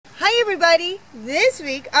everybody! This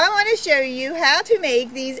week I want to show you how to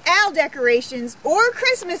make these owl decorations or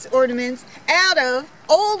Christmas ornaments out of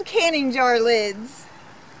old canning jar lids.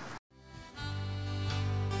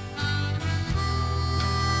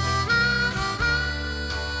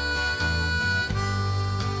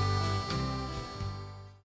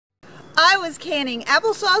 I was canning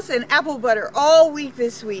applesauce and apple butter all week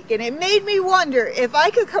this week, and it made me wonder if I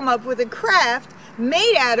could come up with a craft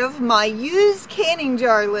made out of my used canning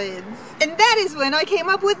jar lids. And that is when I came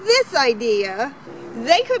up with this idea.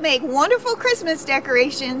 They could make wonderful Christmas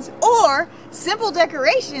decorations or simple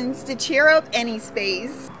decorations to cheer up any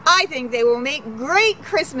space. I think they will make great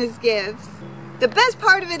Christmas gifts. The best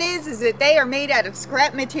part of it is that they are made out of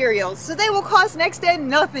scrap materials, so they will cost next to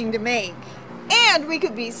nothing to make. And we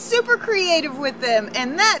could be super creative with them,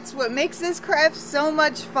 and that's what makes this craft so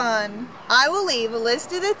much fun. I will leave a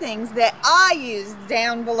list of the things that I used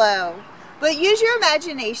down below. But use your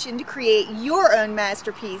imagination to create your own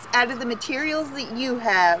masterpiece out of the materials that you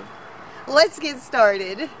have. Let's get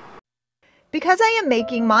started. Because I am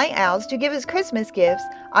making my owls to give as Christmas gifts,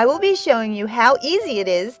 I will be showing you how easy it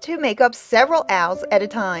is to make up several owls at a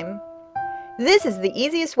time. This is the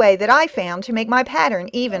easiest way that I found to make my pattern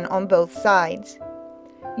even on both sides.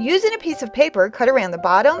 Using a piece of paper, cut around the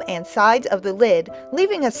bottom and sides of the lid,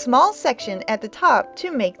 leaving a small section at the top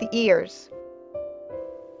to make the ears.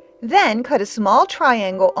 Then cut a small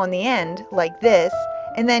triangle on the end, like this,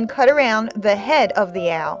 and then cut around the head of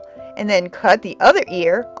the owl, and then cut the other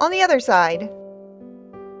ear on the other side.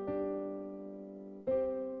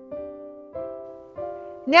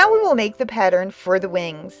 Now we will make the pattern for the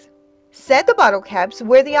wings. Set the bottle caps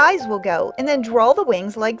where the eyes will go, and then draw the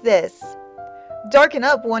wings like this. Darken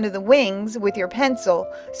up one of the wings with your pencil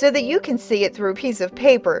so that you can see it through a piece of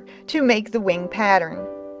paper to make the wing pattern.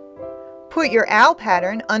 Put your owl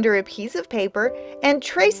pattern under a piece of paper and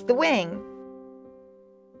trace the wing.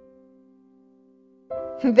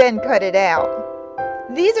 Then cut it out.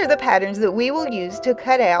 These are the patterns that we will use to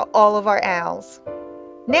cut out all of our owls.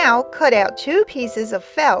 Now cut out 2 pieces of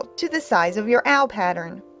felt to the size of your owl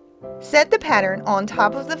pattern. Set the pattern on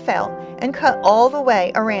top of the felt and cut all the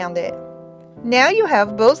way around it. Now you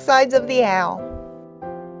have both sides of the owl.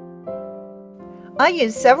 I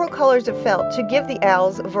used several colors of felt to give the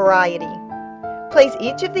owls variety. Place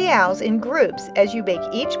each of the owls in groups as you bake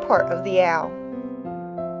each part of the owl.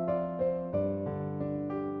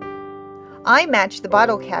 I matched the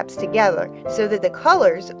bottle caps together so that the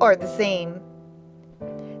colors are the same.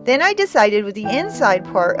 Then I decided what the inside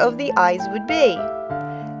part of the eyes would be.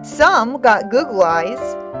 Some got Google eyes.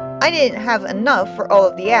 I didn't have enough for all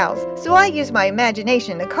of the owls, so I used my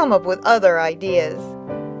imagination to come up with other ideas.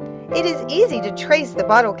 It is easy to trace the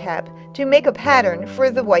bottle cap to make a pattern for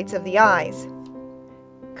the whites of the eyes.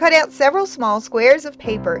 Cut out several small squares of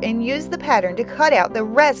paper and use the pattern to cut out the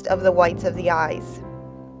rest of the whites of the eyes.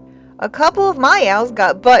 A couple of my owls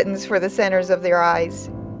got buttons for the centers of their eyes.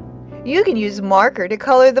 You can use marker to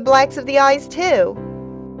color the blacks of the eyes too.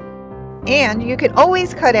 And you can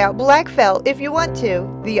always cut out black felt if you want to.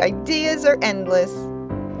 The ideas are endless.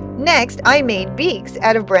 Next, I made beaks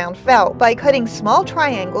out of brown felt by cutting small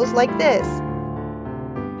triangles like this.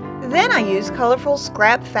 Then I used colorful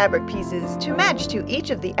scrap fabric pieces to match to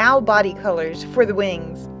each of the owl body colors for the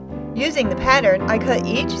wings. Using the pattern, I cut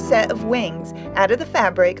each set of wings out of the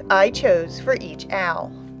fabric I chose for each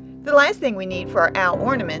owl. The last thing we need for our owl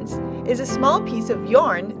ornaments is a small piece of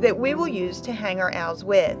yarn that we will use to hang our owls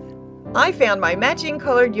with. I found my matching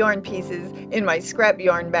colored yarn pieces in my scrap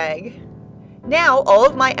yarn bag. Now all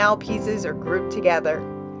of my owl pieces are grouped together.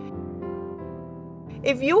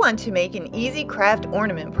 If you want to make an easy craft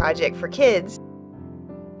ornament project for kids,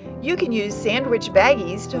 you can use sandwich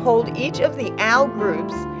baggies to hold each of the owl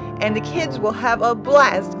groups, and the kids will have a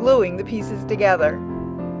blast gluing the pieces together.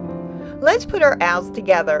 Let's put our owls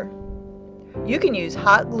together. You can use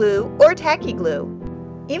hot glue or tacky glue.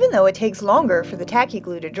 Even though it takes longer for the tacky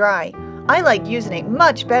glue to dry, I like using it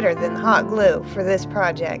much better than the hot glue for this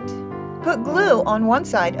project. Put glue on one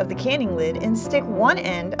side of the canning lid and stick one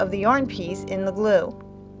end of the yarn piece in the glue.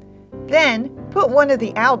 Then, put one of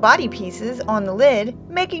the owl body pieces on the lid,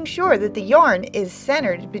 making sure that the yarn is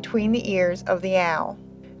centered between the ears of the owl.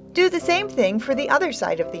 Do the same thing for the other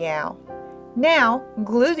side of the owl. Now,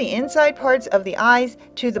 glue the inside parts of the eyes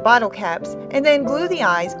to the bottle caps and then glue the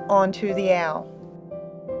eyes onto the owl.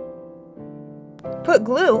 Put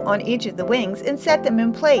glue on each of the wings and set them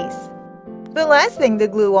in place. The last thing to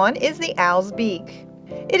glue on is the owl's beak.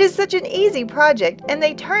 It is such an easy project and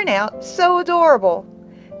they turn out so adorable.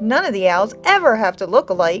 None of the owls ever have to look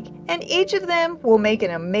alike, and each of them will make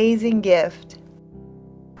an amazing gift.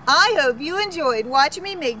 I hope you enjoyed watching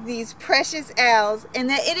me make these precious owls and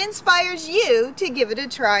that it inspires you to give it a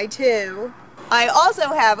try too. I also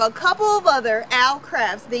have a couple of other owl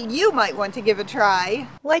crafts that you might want to give a try.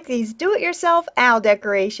 Like these do-it-yourself owl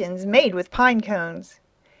decorations made with pine cones.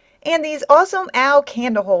 And these awesome owl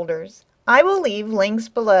candle holders. I will leave links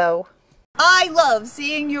below. I love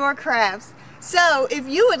seeing your crafts. So if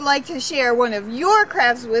you would like to share one of your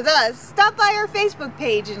crafts with us, stop by our Facebook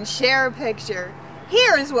page and share a picture.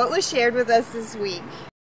 Here is what was shared with us this week.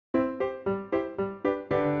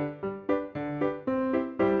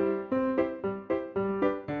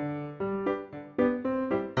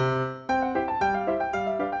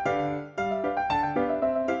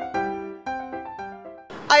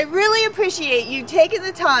 I really appreciate you taking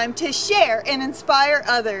the time to share and inspire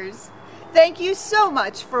others. Thank you so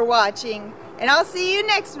much for watching, and I'll see you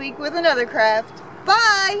next week with another craft.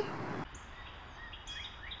 Bye!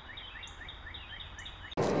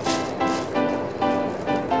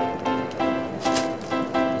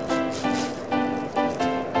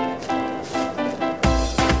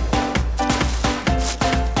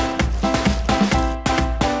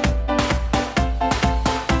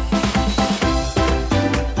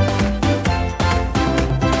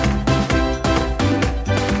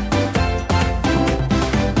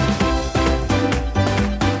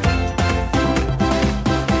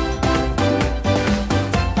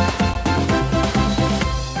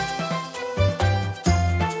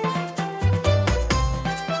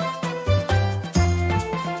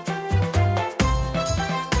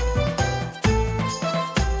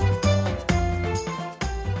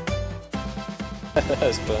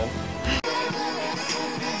 That's fun.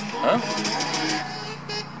 Huh?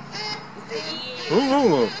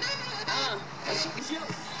 Ooh.